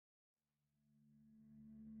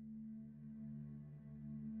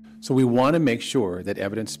So we want to make sure that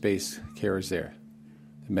evidence-based care is there.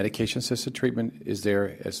 The medication-assisted treatment is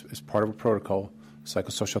there as part of a protocol.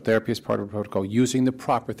 Psychosocial therapy is part of a protocol, using the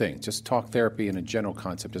proper thing. Just talk therapy in a general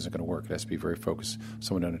concept isn't going to work. It has to be very focused.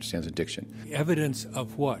 Someone who understands addiction. Evidence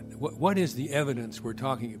of what? What is the evidence we're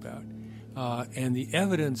talking about? And the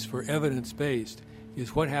evidence for evidence-based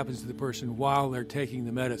is what happens to the person while they're taking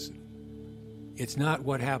the medicine. It's not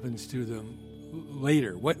what happens to them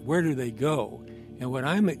later. Where do they go? And what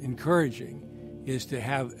I'm encouraging is to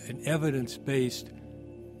have an evidence-based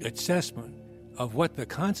assessment of what the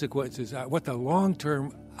consequences are, what the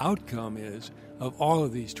long-term outcome is of all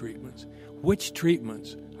of these treatments. Which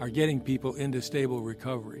treatments are getting people into stable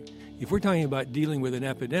recovery? If we're talking about dealing with an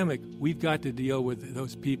epidemic, we've got to deal with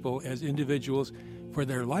those people as individuals for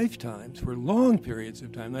their lifetimes, for long periods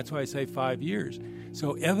of time. That's why I say 5 years.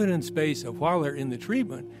 So evidence-based of while they're in the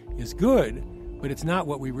treatment is good, but it's not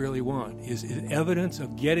what we really want. Is it evidence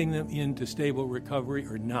of getting them into stable recovery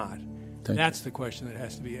or not? That's the question that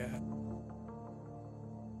has to be asked.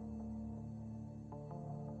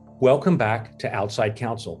 Welcome back to Outside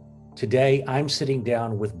Counsel. Today, I'm sitting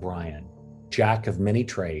down with Brian, jack of many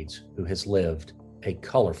trades, who has lived a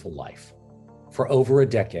colorful life. For over a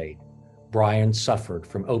decade, Brian suffered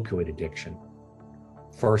from opioid addiction,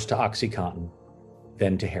 first to OxyContin,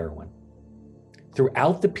 then to heroin.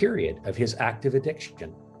 Throughout the period of his active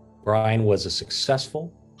addiction, Brian was a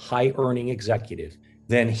successful, high-earning executive.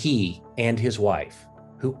 Then he and his wife,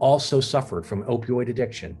 who also suffered from opioid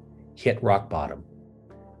addiction, hit rock bottom.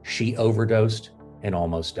 She overdosed and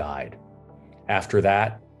almost died. After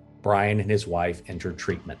that, Brian and his wife entered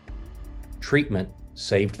treatment. Treatment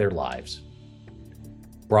saved their lives.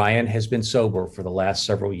 Brian has been sober for the last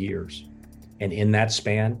several years, and in that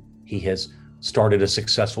span, he has started a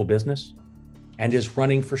successful business and is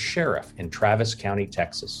running for sheriff in Travis County,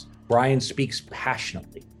 Texas. Brian speaks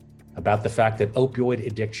passionately about the fact that opioid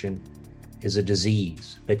addiction is a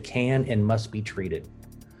disease that can and must be treated,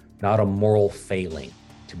 not a moral failing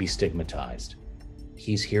to be stigmatized.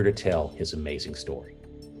 He's here to tell his amazing story.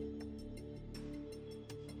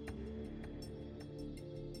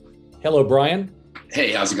 Hello, Brian.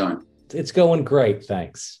 Hey, how's it going? It's going great,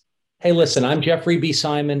 thanks. Hey, listen, I'm Jeffrey B.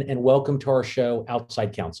 Simon, and welcome to our show,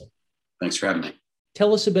 Outside Counsel. Thanks for having me.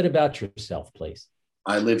 Tell us a bit about yourself, please.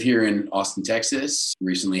 I live here in Austin, Texas.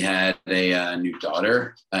 Recently had a new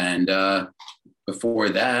daughter. And before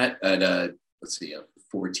that, I had a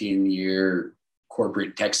 14-year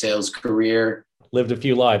corporate tech sales career. Lived a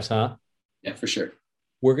few lives, huh? Yeah, for sure.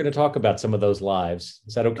 We're going to talk about some of those lives.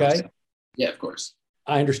 Is that okay? Yeah, of course.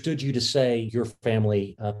 I understood you to say your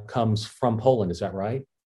family comes from Poland. Is that right?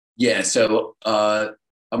 Yeah. So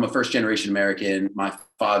I'm a first-generation American. My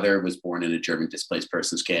father was born in a German displaced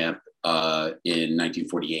persons camp in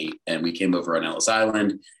 1948, and we came over on Ellis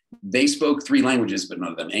Island. They spoke 3 languages, but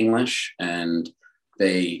none of them English. And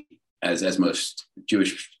they, as most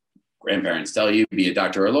Jewish grandparents tell you, be a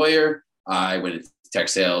doctor or a lawyer. I went into tech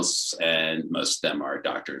sales, and most of them are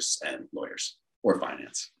doctors and lawyers or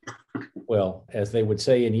finance. Well, as they would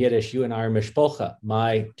say in Yiddish, you and I are mishpocha.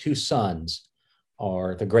 My 2 sons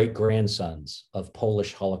are the great-grandsons of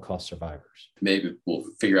Polish Holocaust survivors. Maybe we'll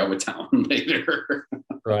figure out what town later.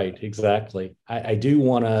 Right, exactly. I do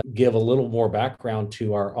want to give a little more background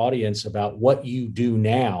to our audience about what you do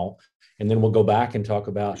now, and then we'll go back and talk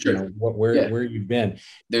about where you've been.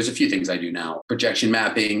 There's a few things I do now. Projection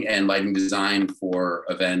mapping and lighting design for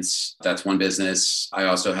events. That's one business. I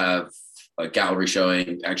also have a gallery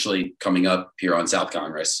showing actually coming up here on South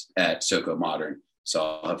Congress at SoCo Modern. So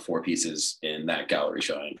I'll have 4 pieces in that gallery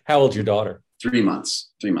showing. How old's your daughter? 3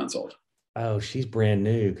 months. 3 months old. Oh, she's brand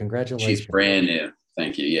new. Congratulations. She's brand new.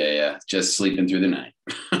 Thank you. Yeah. Just sleeping through the night.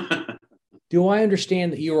 Do I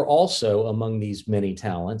understand that you are also among these many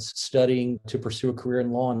talents studying to pursue a career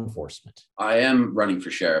in law enforcement? I am running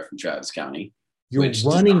for sheriff in Travis County. You're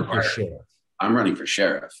running for sheriff? I'm running for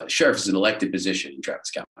sheriff. Sheriff is an elected position in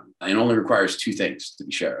Travis County. It only requires 2 things to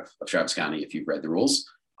be sheriff of Travis County if you've read the rules: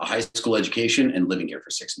 a high school education and living here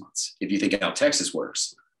for 6 months. If you think how Texas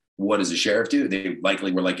works, what does a sheriff do? They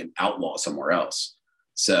likely were like an outlaw somewhere else.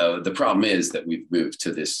 So the problem is that we've moved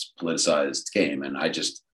to this politicized game, and I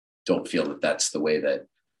just don't feel that that's the way that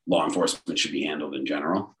law enforcement should be handled in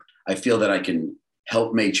general. I feel that I can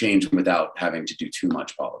help make change without having to do too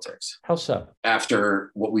much politics. How so?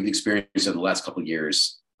 After what we've experienced over the last couple of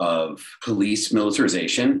years of police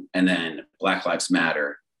militarization and then Black Lives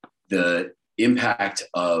Matter, the impact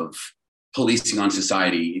of policing on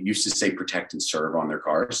society, it used to say protect and serve on their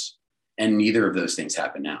cars, and neither of those things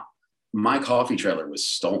happen now. My coffee trailer was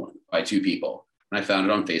stolen by 2 people, and I found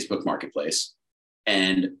it on Facebook Marketplace.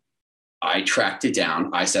 And I tracked it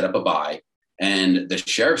down. I set up a buy, and the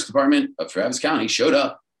sheriff's department of Travis County showed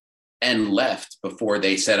up and left before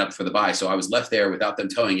they set up for the buy. So I was left there without them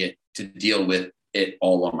towing it to deal with it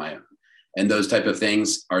all on my own. And those type of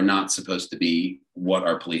things are not supposed to be what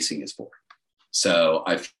our policing is for. So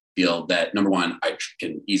I feel that, number one, I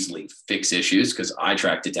can easily fix issues because I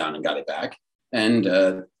tracked it down and got it back. And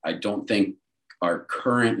I don't think our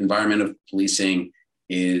current environment of policing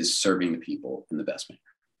is serving the people in the best manner.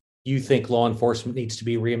 You think law enforcement needs to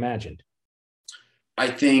be reimagined? I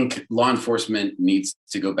think law enforcement needs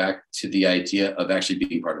to go back to the idea of actually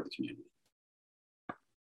being part of the community.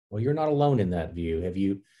 Well, you're not alone in that view. Have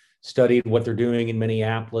you studied what they're doing in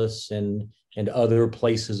Minneapolis and other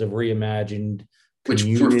places of reimagined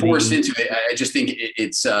community? Which we're forced into it. I just think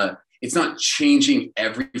it's not changing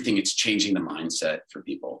everything. It's changing the mindset for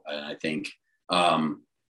people. And I think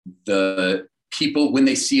the people, when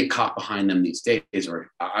they see a cop behind them these days, or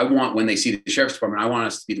when they see the sheriff's department, I want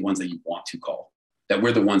us to be the ones that you want to call, that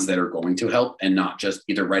we're the ones that are going to help and not just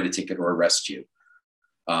either write a ticket or arrest you.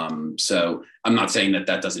 So I'm not saying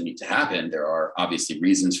that doesn't need to happen. There are obviously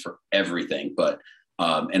reasons for everything, but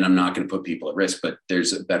and I'm not going to put people at risk, but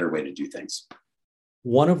there's a better way to do things.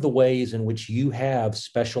 One of the ways in which you have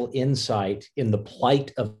special insight in the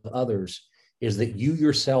plight of others is that you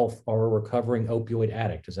yourself are a recovering opioid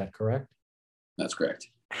addict. Is that correct? That's correct.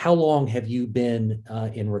 How long have you been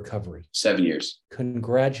in recovery? 7 years.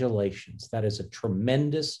 Congratulations. That is a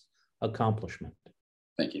tremendous accomplishment.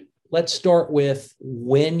 Thank you. Let's start with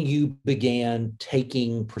when you began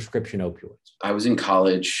taking prescription opioids. I was in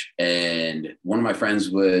college and one of my friends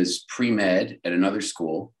was pre-med at another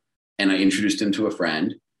school, and I introduced him to a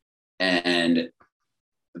friend, and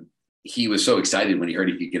he was so excited when he heard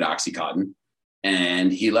he could get OxyContin,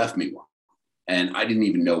 and he left me one. And I didn't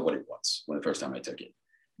even know what it was when the first time I took it.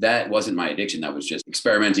 That wasn't my addiction. That was just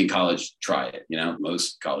experimenting college, try it.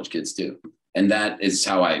 Most college kids do. And that is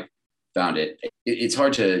how I found it. It's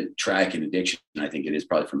hard to track an addiction. I think it is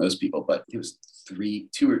probably for most people, but it was 2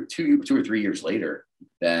 or 3 years later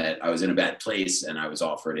that I was in a bad place and I was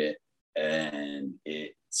offered it, and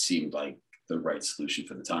it seemed like the right solution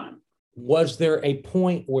for the time. Was there a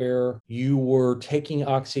point where you were taking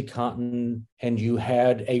OxyContin and you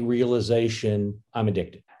had a realization, I'm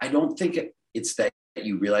addicted? I don't think it's that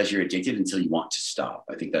you realize you're addicted until you want to stop.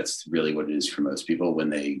 I think that's really what it is for most people when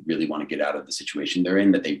they really want to get out of the situation they're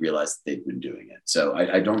in, that they realize that they've been doing it. So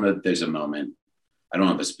I don't know if there's a moment. I don't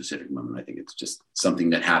have a specific moment. I think it's just something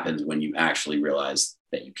that happens when you actually realize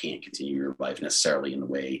that you can't continue your life necessarily in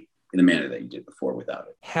the manner that you did before without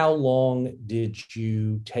it. How long did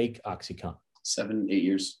you take OxyContin? 7, 8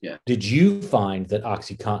 years. Yeah. Did you find that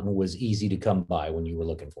OxyContin was easy to come by when you were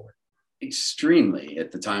looking for it? Extremely.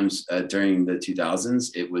 At the times during the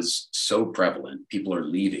 2000s, it was so prevalent. People are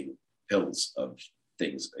leaving pills of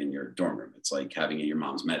things in your dorm room. It's like having it in your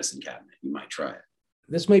mom's medicine cabinet. You might try it.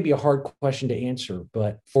 This may be a hard question to answer,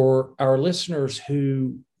 but for our listeners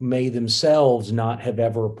who may themselves not have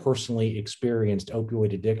ever personally experienced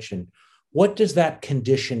opioid addiction, what does that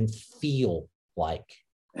condition feel like?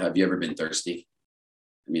 Have you ever been thirsty?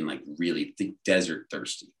 I mean, like really desert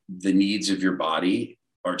thirsty. The needs of your body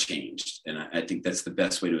are changed. And I think that's the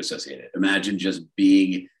best way to associate it. Imagine just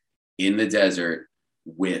being in the desert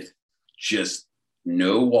with just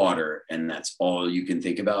no water, and that's all you can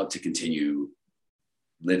think about to continue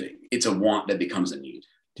living. It's a want that becomes a need.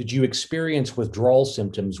 Did you experience withdrawal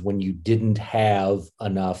symptoms when you didn't have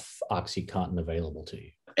enough OxyContin available to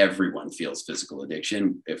you? Everyone feels physical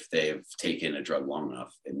addiction if they've taken a drug long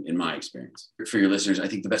enough, in my experience. For your listeners, I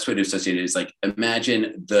think the best way to associate it is like,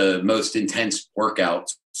 imagine the most intense workout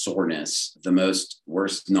soreness, the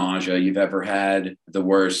worst nausea you've ever had, the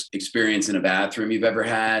worst experience in a bathroom you've ever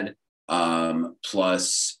had,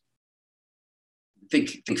 plus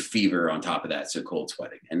think fever on top of that, so cold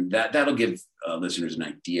sweating. And that'll give listeners an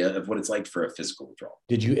idea of what it's like for a physical withdrawal.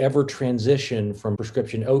 Did you ever transition from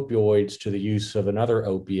prescription opioids to the use of another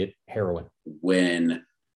opiate, heroin? When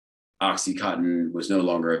OxyContin was no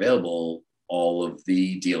longer available, all of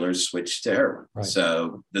the dealers switched to heroin. Right.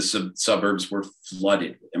 So the suburbs were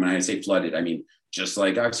flooded. And when I say flooded, I mean, just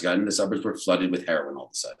like OxyContin, the suburbs were flooded with heroin all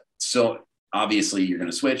of a sudden. So obviously, you're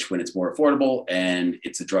going to switch when it's more affordable and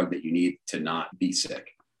it's a drug that you need to not be sick.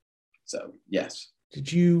 So, yes.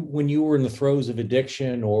 Did you, when you were in the throes of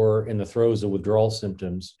addiction or in the throes of withdrawal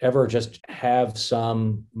symptoms, ever just have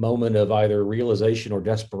some moment of either realization or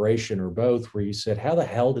desperation or both where you said, how the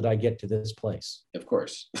hell did I get to this place? Of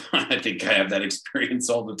course. I think I have that experience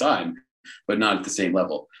all the time. but not at the same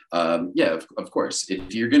level. Yeah, of course.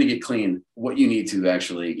 If you're going to get clean, what you need to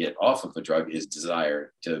actually get off of a drug is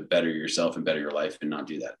desire to better yourself and better your life, and not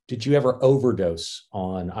do that. Did you ever overdose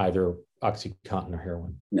on either OxyContin or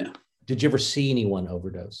heroin? No. Did you ever see anyone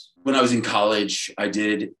overdose? When I was in college, I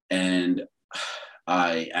did, and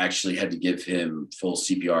I actually had to give him full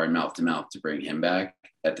CPR and mouth to mouth to bring him back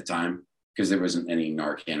at the time, because there wasn't any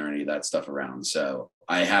Narcan or any of that stuff around. So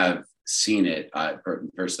I have seen it.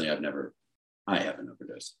 Personally, I haven't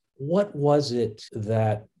overdosed. What was it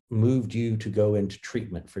that moved you to go into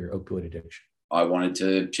treatment for your opioid addiction? I wanted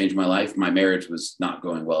to change my life. My marriage was not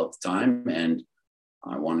going well at the time, and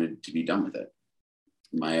I wanted to be done with it.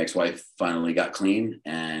 My ex-wife finally got clean,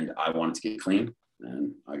 and I wanted to get clean,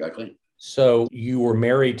 and I got clean. So you were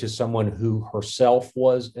married to someone who herself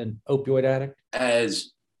was an opioid addict?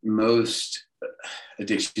 As most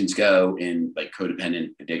addictions go in like codependent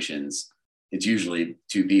addictions, it's usually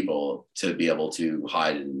two people to be able to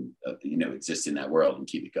hide and exist in that world and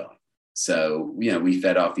keep it going. So we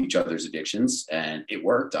fed off each other's addictions, and it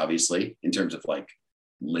worked, obviously, in terms of like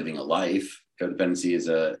living a life. Codependency is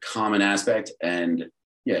a common aspect, and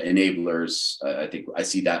enablers. I think I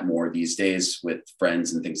see that more these days with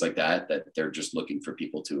friends and things like that they're just looking for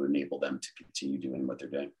people to enable them to continue doing what they're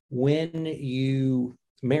doing. When you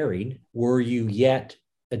married, were you yet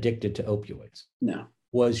addicted to opioids? No.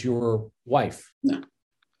 Was your wife? No.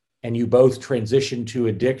 And you both transitioned to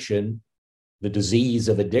addiction, the disease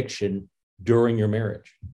of addiction, during your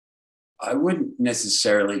marriage? I wouldn't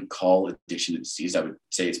necessarily call addiction a disease. I would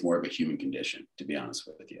say it's more of a human condition, to be honest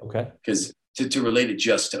with you. Okay. Because to relate it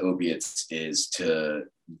just to opiates is to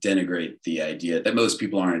denigrate the idea that most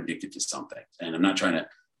people aren't addicted to something. And I'm not trying to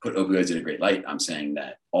put opioids in a great light. I'm saying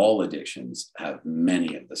that all addictions have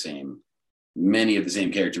many of the same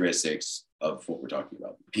characteristics of what we're talking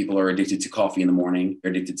about. People are addicted to coffee in the morning.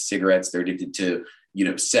 They're addicted to cigarettes. They're addicted to,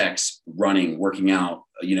 sex, running, working out,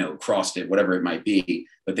 CrossFit, whatever it might be,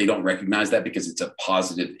 but they don't recognize that because it's a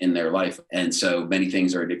positive in their life. And so many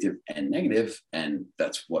things are addictive and negative. And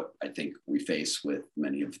that's what I think we face with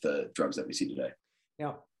many of the drugs that we see today.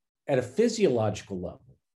 Now, at a physiological level,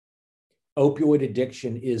 opioid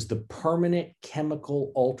addiction is the permanent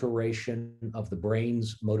chemical alteration of the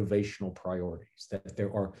brain's motivational priorities, that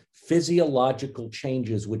there are physiological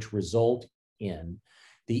changes which result in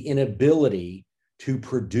the inability to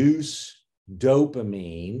produce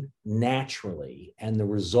dopamine naturally. And the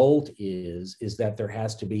result is that there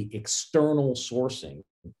has to be external sourcing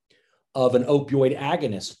of an opioid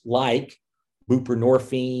agonist like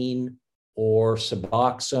buprenorphine or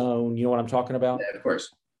Suboxone. You know what I'm talking about? Yeah, of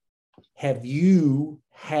course. Have you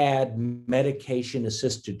had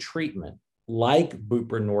medication-assisted treatment like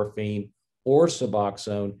buprenorphine or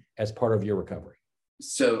Suboxone as part of your recovery?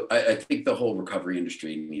 So I think the whole recovery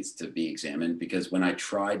industry needs to be examined, because when I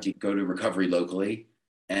tried to go to recovery locally,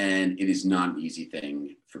 and it is not an easy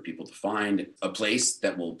thing for people to find a place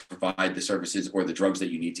that will provide the services or the drugs that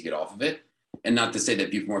you need to get off of it. And not to say that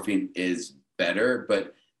buprenorphine is better,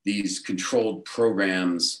 but these controlled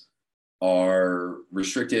programs are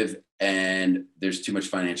restrictive, and there's too much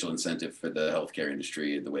financial incentive for the healthcare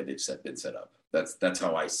industry and the way they've been set up. That's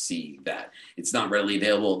how I see that. It's not readily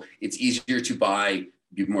available. It's easier to buy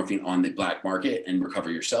buprenorphine on the black market and recover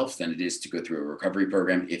yourself than it is to go through a recovery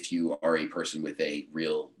program if you are a person with a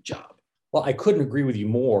real job. Well, I couldn't agree with you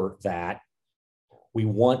more that we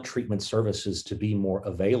want treatment services to be more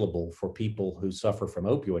available for people who suffer from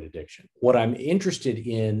opioid addiction. What I'm interested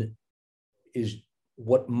in is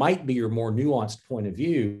what might be your more nuanced point of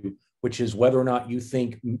view, which is whether or not you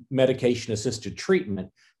think medication-assisted treatment,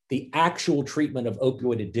 the actual treatment of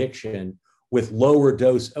opioid addiction with lower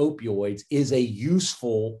dose opioids, is a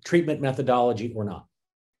useful treatment methodology or not.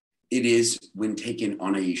 It is when taken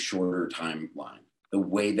on a shorter timeline. The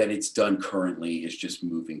way that it's done currently is just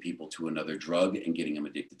moving people to another drug and getting them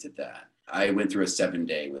addicted to that. I went through a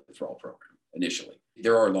 7-day withdrawal program initially.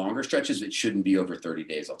 There are longer stretches. It shouldn't be over 30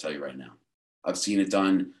 days, I'll tell you right now. I've seen it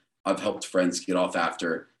done. I've helped friends get off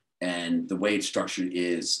after. And the way it's structured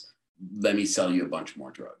is, let me sell you a bunch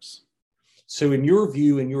more drugs. So in your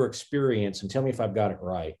view, in your experience, and tell me if I've got it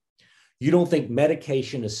right, you don't think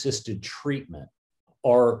medication-assisted treatment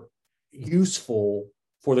are useful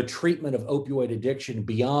for the treatment of opioid addiction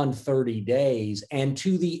beyond 30 days, and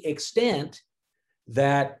to the extent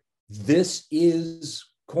that this is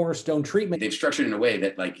cornerstone treatment? They've structured it in a way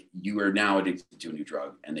that like you are now addicted to a new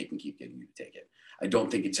drug and they can keep getting you to take it. I don't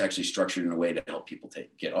think it's actually structured in a way to help people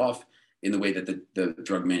get off in the way that the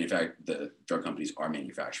drug companies are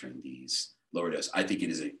manufacturing these lower dose. I think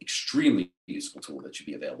it is an extremely useful tool that should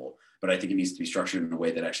be available, but I think it needs to be structured in a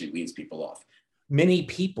way that actually weans people off. Many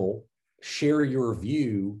people share your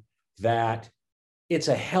view that it's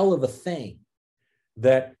a hell of a thing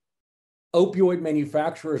that opioid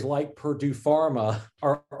manufacturers like Purdue Pharma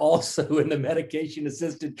are also in the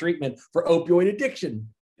medication-assisted treatment for opioid addiction.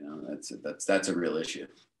 That's a real issue.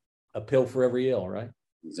 A pill for every ill, right?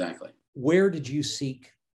 Exactly. Where did you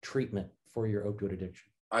seek treatment for your opioid addiction?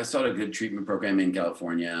 I sought a good treatment program in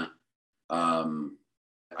California.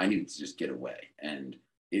 I needed to just get away, and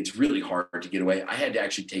it's really hard to get away. I had to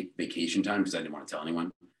actually take vacation time because I didn't want to tell anyone.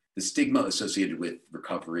 The stigma associated with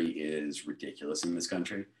recovery is ridiculous in this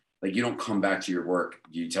country. Like, you don't come back to your work,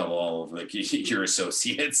 you tell all of like your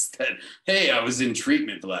associates that, hey, I was in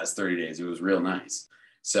treatment for the last 30 days. It was real nice.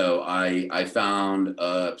 So I found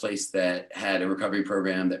a place that had a recovery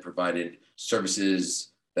program that provided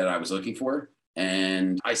services that I was looking for.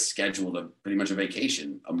 And I scheduled pretty much a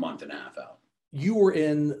vacation a month and a half out. You were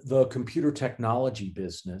in the computer technology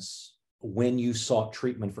business when you sought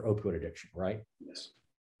treatment for opioid addiction, right? Yes.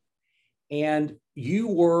 And you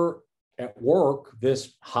were at work,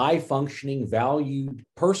 this high-functioning, valued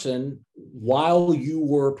person, while you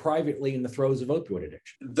were privately in the throes of opioid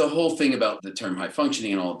addiction. The whole thing about the term high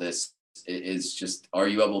functioning and all this is just, are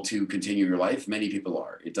you able to continue your life? Many people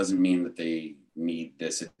are. It doesn't mean that they need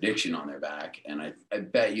this addiction on their back. And I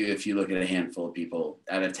bet you, if you look at a handful of people,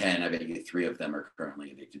 out of 10, I bet you 3 of them are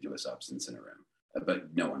currently addicted to a substance in a room,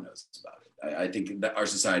 but no one knows about it. I think that our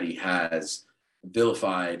society has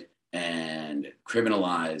vilified and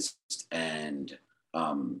criminalized and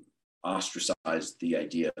ostracized the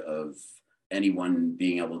idea of anyone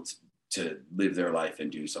being able to live their life and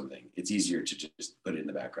do something. It's easier to just put it in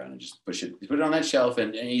the background and just put it on that shelf.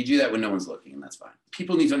 And you do that when no one's looking, and that's fine.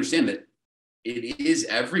 People need to understand that it is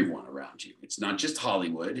everyone around you. It's not just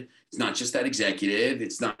Hollywood. It's not just that executive.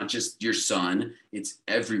 It's not just your son. It's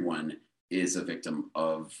everyone is a victim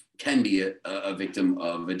of, can be a victim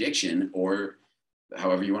of addiction, or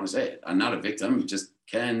however you want to say it. I'm not a victim, just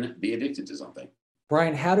can be addicted to something.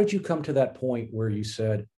 Brian, how did you come to that point where you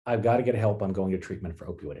said, I've got to get help, I'm going to treatment for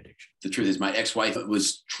opioid addiction? The truth is, my ex-wife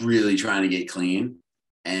was really trying to get clean,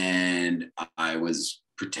 and I was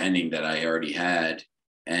pretending that I already had.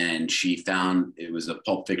 And she found, it was a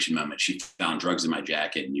Pulp Fiction moment, she found drugs in my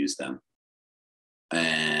jacket and used them.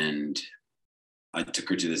 And I took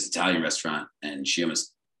her to this Italian restaurant, and she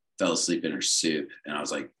almost fell asleep in her soup. And I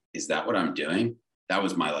was like, is that what I'm doing? That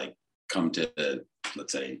was my come to,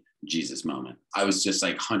 let's say, Jesus moment. I was just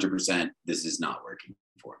like 100%, this is not working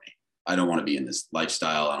for me. I don't want to be in this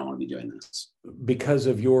lifestyle. I don't want to be doing this. Because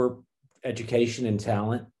of your education and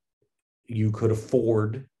talent, you could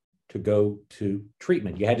afford to go to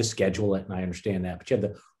treatment. You had to schedule it, and I understand that, but you had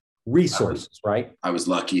the resources, right? I was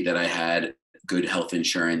lucky that I had good health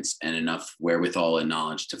insurance and enough wherewithal and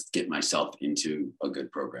knowledge to get myself into a good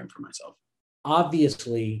program for myself.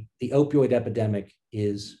 Obviously, the opioid epidemic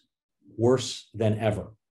is worse than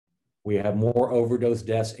ever. We have more overdose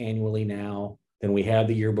deaths annually now than we had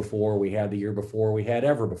the year before, we had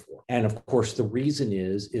ever before. And of course, the reason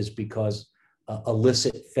is because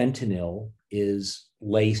illicit fentanyl is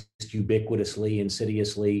laced ubiquitously,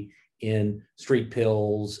 insidiously in street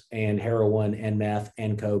pills and heroin and meth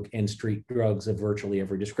and coke and street drugs of virtually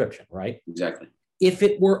every description, right? Exactly. If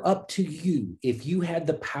it were up to you, if you had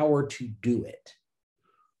the power to do it,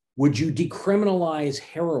 would you decriminalize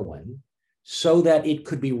heroin so that it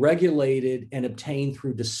could be regulated and obtained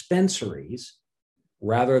through dispensaries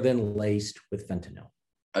rather than laced with fentanyl?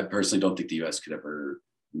 I personally don't think the U.S. could ever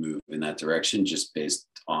move in that direction just based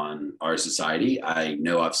on our society. I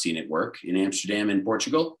know I've seen it work in Amsterdam and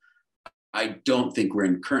Portugal. I don't think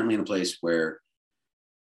we're currently in a place where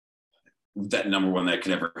that, number one, that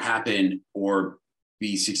could ever happen or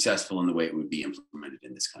be successful in the way it would be implemented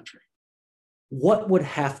in this country. What would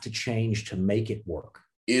have to change to make it work?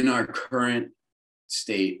 In our current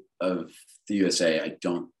state of the USA, I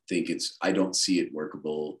don't see it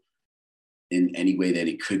workable in any way that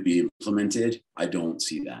it could be implemented. I don't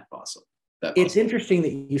see that possible. It's interesting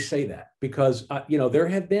that you say that because, there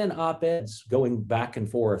have been op-eds going back and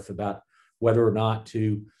forth about whether or not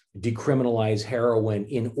to decriminalize heroin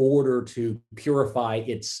in order to purify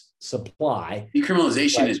its supply.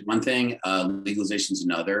 Decriminalization is one thing, legalization is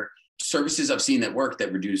another. Services I've seen that work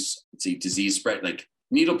that reduce, let's say, disease spread, like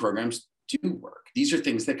needle programs, do work. These are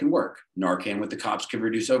things that can work. Narcan with the cops can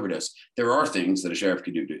reduce overdose. There are things that a sheriff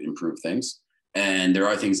could do to improve things. And there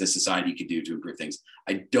are things that society could do to improve things.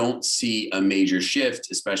 I don't see a major shift,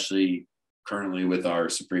 especially currently with our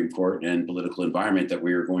Supreme Court and political environment, that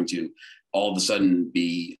we're going to all of a sudden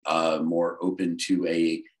be more open to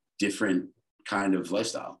a different kind of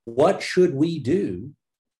lifestyle. What should we do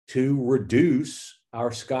to reduce our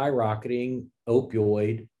skyrocketing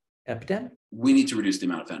opioid epidemic. We need to reduce the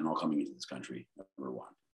amount of fentanyl coming into this country, number one,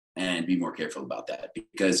 and be more careful about that,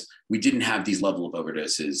 because we didn't have these level of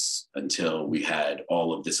overdoses until we had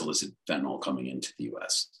all of this illicit fentanyl coming into the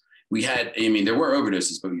US. There were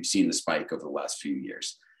overdoses, but we've seen the spike over the last few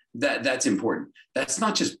years. That's important. That's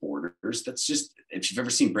not just borders. That's just, if you've ever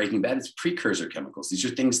seen Breaking Bad, it's precursor chemicals. These are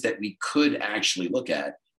things that we could actually look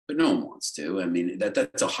at, but no one wants to. I mean,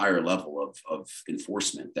 that's a higher level of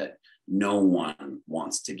enforcement that no one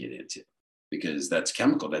wants to get into, because that's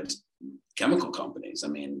chemical companies. I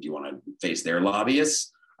mean, do you want to face their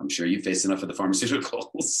lobbyists? I'm sure you face enough of the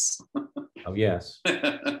pharmaceuticals. Oh, yes.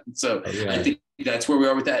 So I think that's where we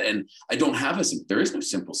are with that. And I don't have there is no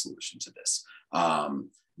simple solution to this.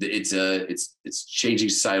 It's changing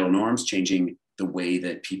societal norms, changing the way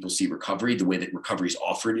that people see recovery, the way that recovery is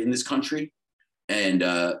offered in this country. And,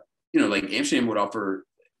 like Amsterdam would offer,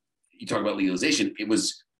 you talk about legalization, it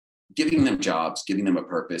was giving them jobs, giving them a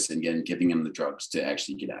purpose, and again, giving them the drugs to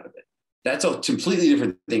actually get out of it. That's a completely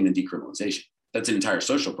different thing than decriminalization. That's an entire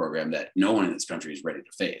social program that no one in this country is ready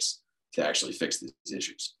to face to actually fix these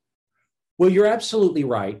issues. Well, you're absolutely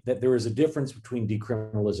right that there is a difference between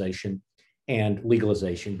decriminalization and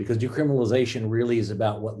legalization, because decriminalization really is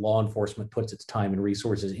about what law enforcement puts its time and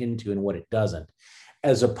resources into and what it doesn't,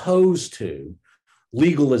 as opposed to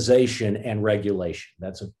legalization and regulation.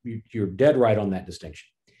 You're dead right on that distinction.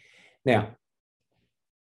 Now,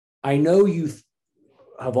 I know you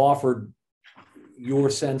have offered your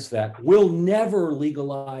sense that we'll never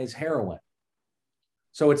legalize heroin.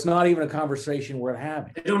 So it's not even a conversation worth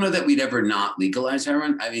having. I don't know that we'd ever not legalize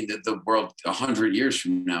heroin. I mean, the world 100 years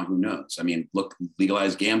from now, who knows? I mean, look,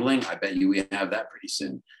 legalize gambling. I bet you we have that pretty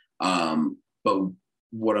soon. But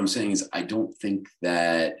what I'm saying is, I don't think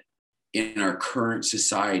that in our current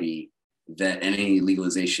society that any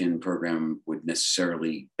legalization program would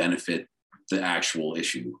necessarily benefit the actual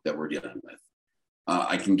issue that we're dealing with.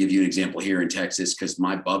 I can give you an example here in Texas, because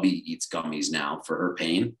my bubby eats gummies now for her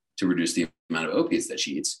pain to reduce the amount of opiates that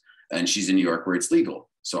she eats. And she's in New York where it's legal.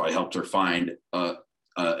 So I helped her find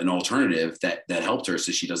an alternative that helped her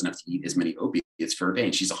so she doesn't have to eat as many opiates for her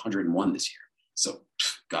pain. She's 101 this year. So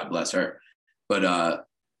God bless her. But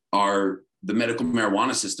the medical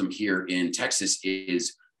marijuana system here in Texas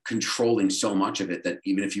is controlling so much of it that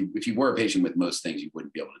even if you were a patient with most things, you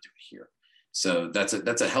wouldn't be able to do it here. So that's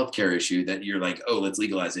a healthcare issue that you're like, oh, let's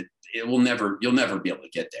legalize it. You'll never be able to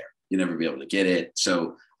get there. You'll never be able to get it.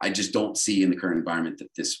 So I just don't see in the current environment that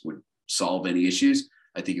this would solve any issues.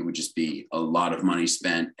 I think it would just be a lot of money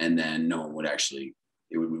spent, and then no one would actually,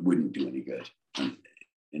 it wouldn't do any good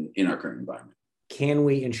in our current environment. Can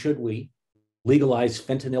we and should we legalize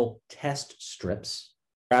fentanyl test strips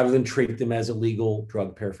rather than treat them as illegal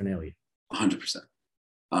drug paraphernalia? 100%.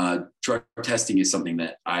 Drug testing is something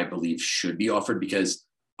that I believe should be offered, because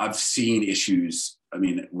I've seen issues. I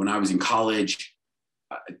mean, when I was in college,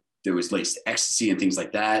 there was laced ecstasy and things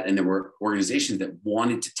like that. And there were organizations that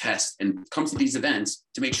wanted to test and come to these events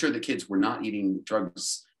to make sure the kids were not eating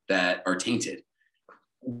drugs that are tainted.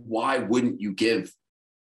 Why wouldn't you give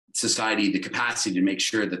society the capacity to make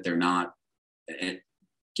sure that they're not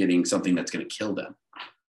getting something that's going to kill them?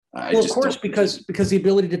 Well, of course, because the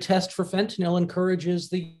ability to test for fentanyl encourages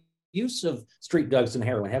the use of street drugs and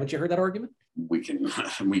heroin. Haven't you heard that argument? We can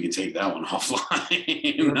take that one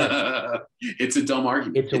offline. It's a dumb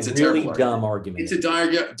argument. It's a really dumb argument. It's a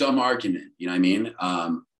dumb argument. You know what I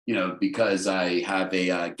mean? Because I have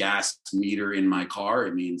a gas meter in my car,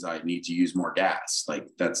 it means I need to use more gas. Like,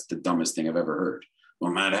 that's the dumbest thing I've ever heard.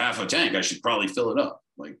 Well, I'm at half a tank. I should probably fill it up.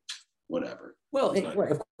 Like, whatever. Well,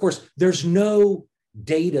 of course, there's no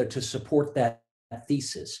data to support that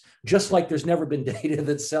thesis. Just like there's never been data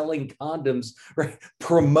that selling condoms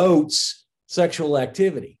promotes sexual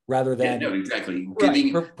activity rather than exactly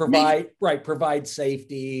provide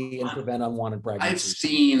safety and prevent unwanted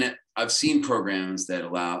pregnancy. I've seen programs that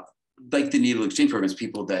allow, like the needle exchange programs,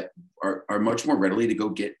 people that are much more readily to go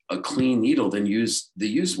get a clean needle than use the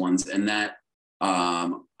used ones. And that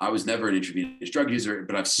I was never an intravenous drug user,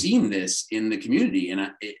 but I've seen this in the community, and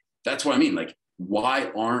that's what I mean. Like,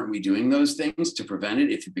 why aren't we doing those things to prevent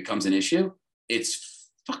it if it becomes an issue? It's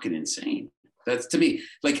fucking insane. That's, to me,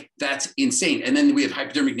 like, that's insane. And then we have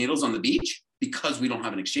hypodermic needles on the beach because we don't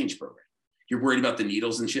have an exchange program. You're worried about the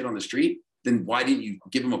needles and shit on the street? Then why didn't you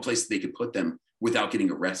give them a place that they could put them without getting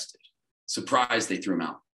arrested? Surprised they threw them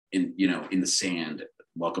out in the sand.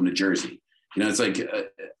 Welcome to Jersey. It's like,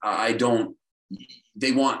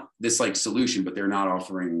 they want this like solution, but they're not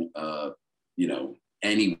offering,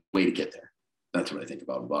 any way to get there. That's what I think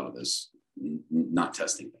about a lot of this not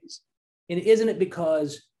testing things. And isn't it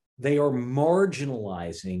because they are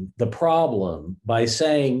marginalizing the problem by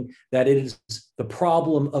saying that it is the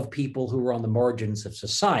problem of people who are on the margins of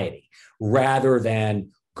society rather than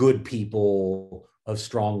good people of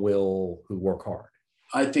strong will who work hard.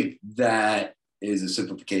 I think that is a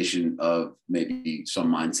simplification of maybe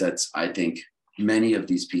some mindsets. I think many of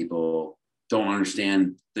these people don't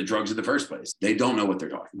understand the drugs in the first place. They don't know what they're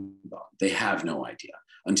talking about. They have no idea.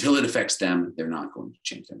 Until it affects them, they're not going to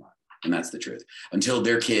change their mind. And that's the truth. Until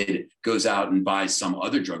their kid goes out and buys some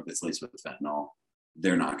other drug that's laced with fentanyl,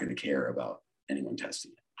 they're not going to care about anyone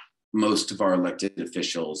testing it. Most of our elected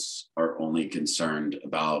officials are only concerned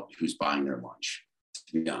about who's buying their lunch,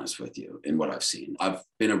 to be honest with you, in what I've seen. I've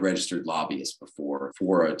been a registered lobbyist before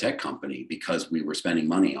for a tech company because we were spending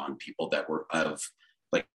money on people that were of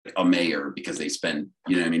like a mayor because they spend,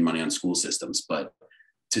 money on school systems. But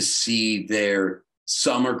to see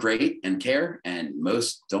some are great and care, and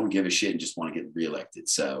most don't give a shit and just want to get reelected.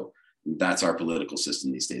 So that's our political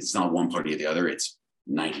system these days. It's not one party or the other. It's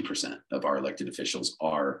 90% of our elected officials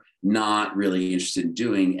are not really interested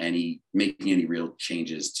in making any real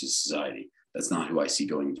changes to society. That's not who I see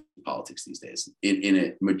going into politics these days, in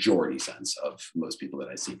a majority sense of most people that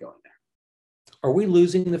I see going there. Are we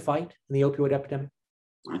losing the fight in the opioid epidemic?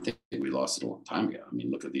 I think we lost it a long time ago. I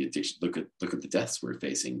mean, look at the addiction. Look at the deaths we're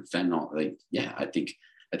facing. Fentanyl. I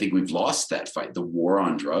think we've lost that fight. The war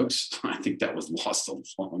on drugs. I think that was lost a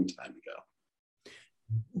long time ago.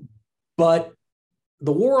 But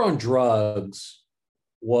the war on drugs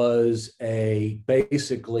was a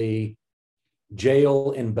basically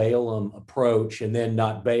jail and bail them approach, and then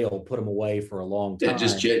not bail, put them away for a long time.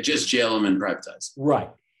 Yeah, just jail them and privatize.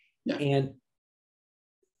 Right. Yeah. And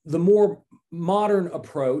the more modern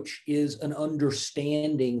approach is an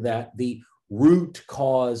understanding that the root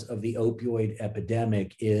cause of the opioid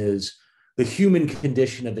epidemic is the human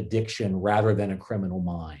condition of addiction rather than a criminal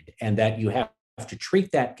mind, and that you have to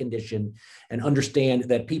treat that condition and understand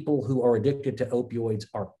that people who are addicted to opioids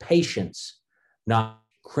are patients, not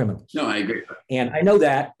criminals. No, I agree. And I know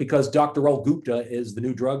that because Dr. Raul Gupta is the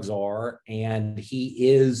new drug czar, and he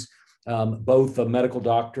is both a medical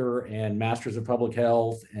doctor and master's of public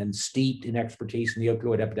health and steeped in expertise in the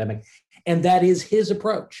opioid epidemic. And that is his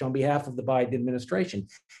approach on behalf of the Biden administration.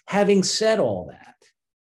 Having said all that,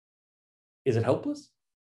 is it hopeless?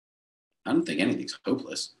 I don't think anything's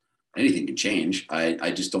hopeless. Anything can change.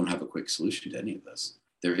 I just don't have a quick solution to any of this.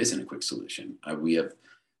 There isn't a quick solution. We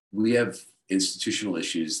have institutional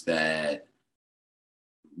issues that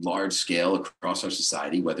large scale across our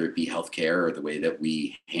society, whether it be healthcare or the way that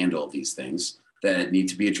we handle these things, that need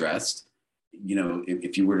to be addressed.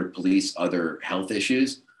 If you were to police other health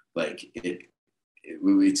issues, that's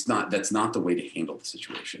not the way to handle the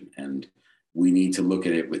situation. And we need to look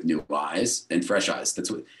at it with new eyes and fresh eyes.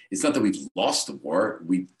 It's not that we've lost the war.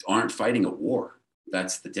 We aren't fighting a war.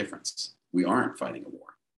 That's the difference. We aren't fighting a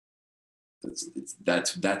war.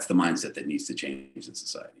 That's the mindset that needs to change in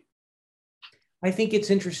society. I think it's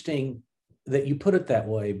interesting that you put it that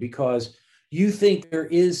way, because you think there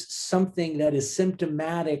is something that is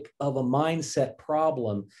symptomatic of a mindset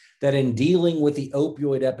problem, that in dealing with the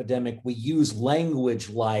opioid epidemic, we use language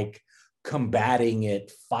like combating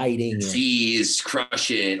it, fighting it. Seize, crush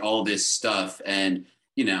it, all this stuff. And,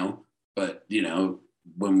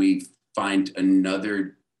 when we find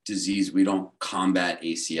another disease, we don't combat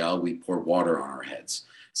ACL, we pour water on our heads.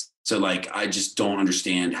 So I just don't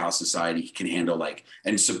understand how society can handle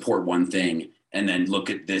and support one thing and then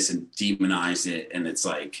look at this and demonize it. And it's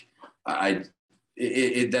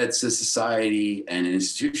that's a society and an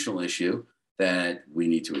institutional issue that we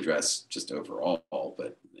need to address just overall.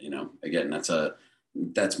 But, again,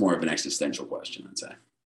 that's more of an existential question, I'd say.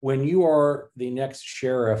 When you are the next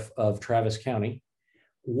sheriff of Travis County,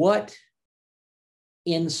 what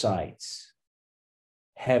insights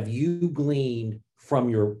have you gleaned from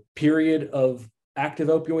your period of active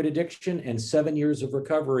opioid addiction and 7 years of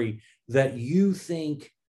recovery that you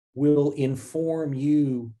think will inform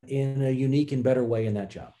you in a unique and better way in that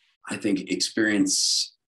job? I think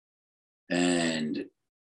experience and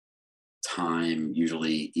time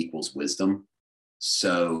usually equals wisdom.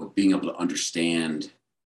 So being able to understand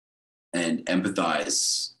and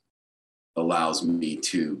empathize allows me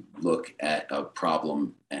to look at a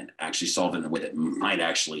problem and actually solve it in a way that might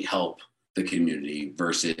actually help the community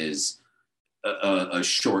versus a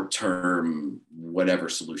short-term, whatever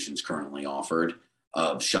solutions currently offered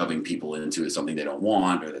of shoving people into something they don't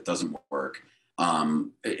want or that doesn't work.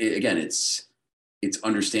 Again, it's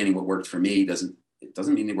understanding what worked for me. It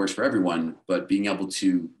doesn't mean it works for everyone, but being able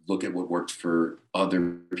to look at what worked for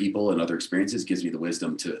other people and other experiences gives me the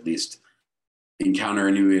wisdom to at least encounter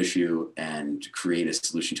a new issue and create a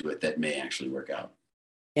solution to it that may actually work out.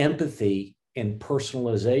 Empathy and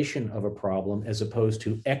personalization of a problem as opposed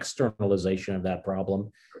to externalization of that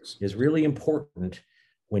problem is really important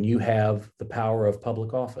when you have the power of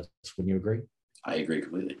public office. Wouldn't you agree? I agree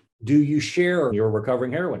completely. Do you share your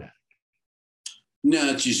recovering heroin addict? No,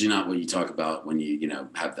 it's usually not what you talk about when you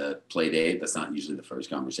have the play date. That's not usually the first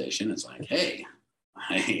conversation. It's like, hey,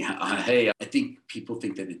 I think people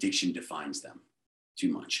think that addiction defines them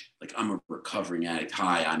too much. Like, I'm a recovering addict.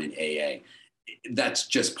 Hi, I'm in AA. That's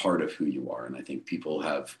just part of who you are. And I think people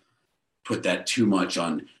have put that too much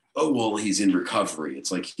on, oh, well, he's in recovery.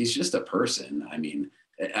 It's like, he's just a person. I mean,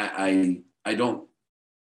 I don't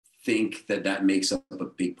think that makes up a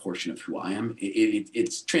big portion of who I am.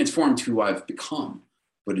 It's transformed who I've become,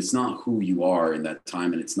 but it's not who you are in that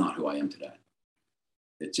time, and it's not who I am today.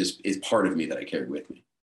 It just is part of me that I carry with me,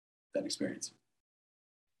 that experience.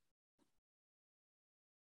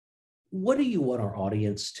 What do you want our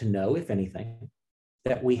audience to know, if anything,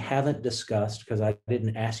 that we haven't discussed because I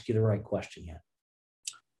didn't ask you the right question yet?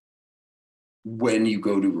 When you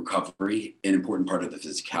go to recovery, an important part of the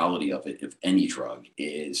physicality of it, of any drug,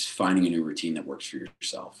 is finding a new routine that works for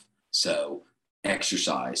yourself. So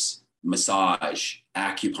exercise, massage,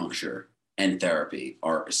 acupuncture, and therapy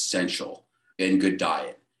are essential, and good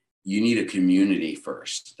diet. You need a community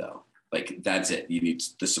first, though. Like, that's it. You need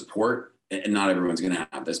the support, and not everyone's going to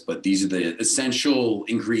have this, but these are the essential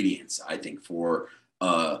ingredients, I think, for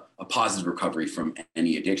a positive recovery from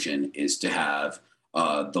any addiction, is to have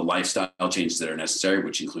the lifestyle changes that are necessary,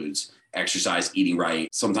 which includes exercise, eating right.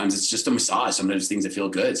 Sometimes it's just a massage. Sometimes it's things that feel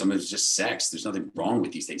good. Sometimes it's just sex. There's nothing wrong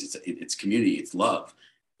with these things. It's community. It's love.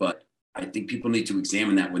 But I think people need to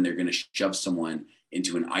examine that when they're going to shove someone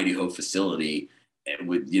into an Idaho facility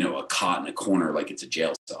with, a cot in a corner like it's a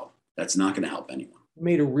jail cell. That's not going to help anyone. You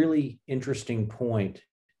made a really interesting point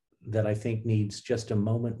that I think needs just a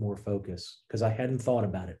moment more focus, because I hadn't thought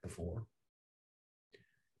about it before,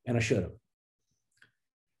 and I should have.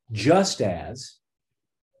 Just as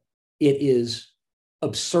it is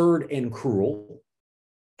absurd and cruel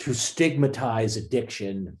to stigmatize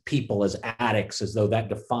addiction, people as addicts, as though that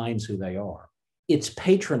defines who they are, it's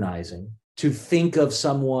patronizing to think of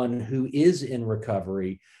someone who is in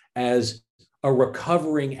recovery as a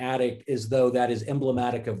recovering addict, as though that is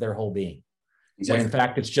emblematic of their whole being. Exactly. When in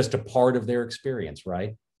fact, it's just a part of their experience,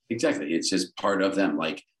 right? Exactly. It's just part of them.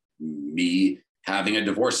 Like me having a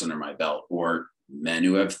divorce under my belt, or men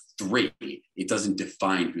who have 3, it doesn't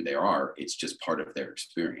define who they are. It's just part of their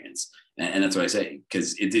experience. And that's what I say,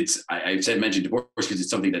 because I mentioned divorce because it's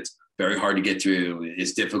something that's very hard to get through.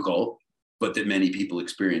 It's difficult, but that many people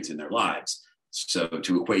experience in their lives. So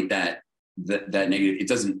to equate that negative, it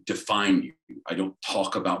doesn't define you. I don't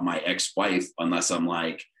talk about my ex-wife unless I'm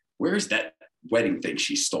like, where's that wedding thing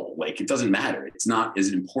she stole? Like, it doesn't matter. It's not as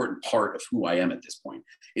an important part of who I am at this point.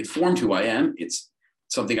 It formed who I am. It's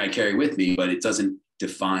something I carry with me, but it doesn't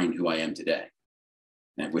define who I am today.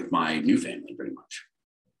 And with my new family, pretty much.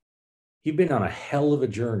 You've been on a hell of a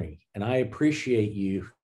journey, and I appreciate you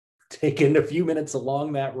taking a few minutes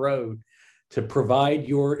along that road to provide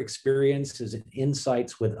your experiences and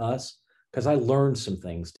insights with us, because I learned some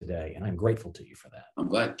things today, and I'm grateful to you for that. I'm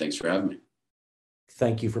glad. Thanks for having me.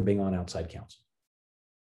 Thank you for being on Outside Counsel.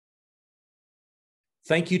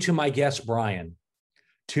 Thank you to my guest, Brian.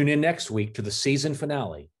 Tune in next week to the season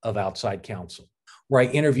finale of Outside Counsel, where I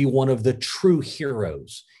interview one of the true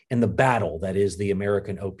heroes in the battle that is the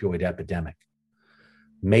American opioid epidemic,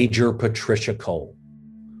 Major Patricia Cole.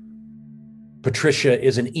 Patricia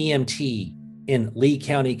is an EMT in Lee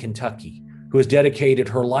County, Kentucky, who has dedicated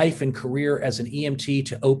her life and career as an EMT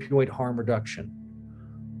to opioid harm reduction,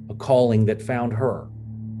 a calling that found her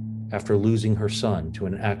after losing her son to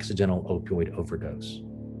an accidental opioid overdose.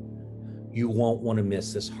 You won't want to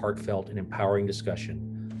miss this heartfelt and empowering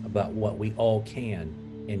discussion about what we all can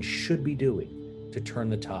and should be doing to turn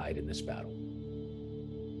the tide in this battle.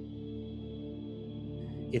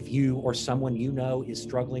 If you or someone you know is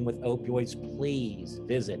struggling with opioids, please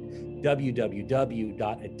visit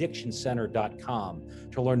www.addictioncenter.com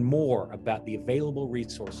to learn more about the available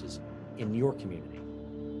resources in your community.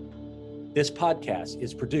 This podcast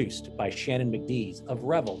is produced by Shannon McDees of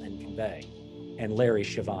Revel and Convey and Larry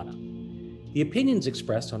Shavana. The opinions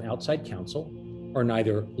expressed on Outside Counsel are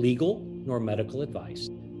neither legal nor medical advice.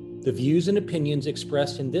 The views and opinions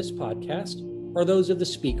expressed in this podcast are those of the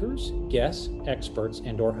speakers, guests, experts,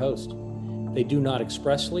 and/or host. They do not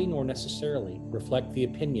expressly nor necessarily reflect the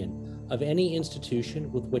opinion of any institution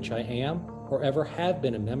with which I am or ever have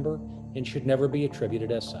been a member and should never be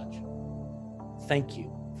attributed as such. Thank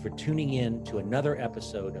you for tuning in to another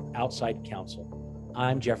episode of Outside Counsel.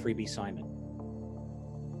 I'm Jeffrey B. Simon.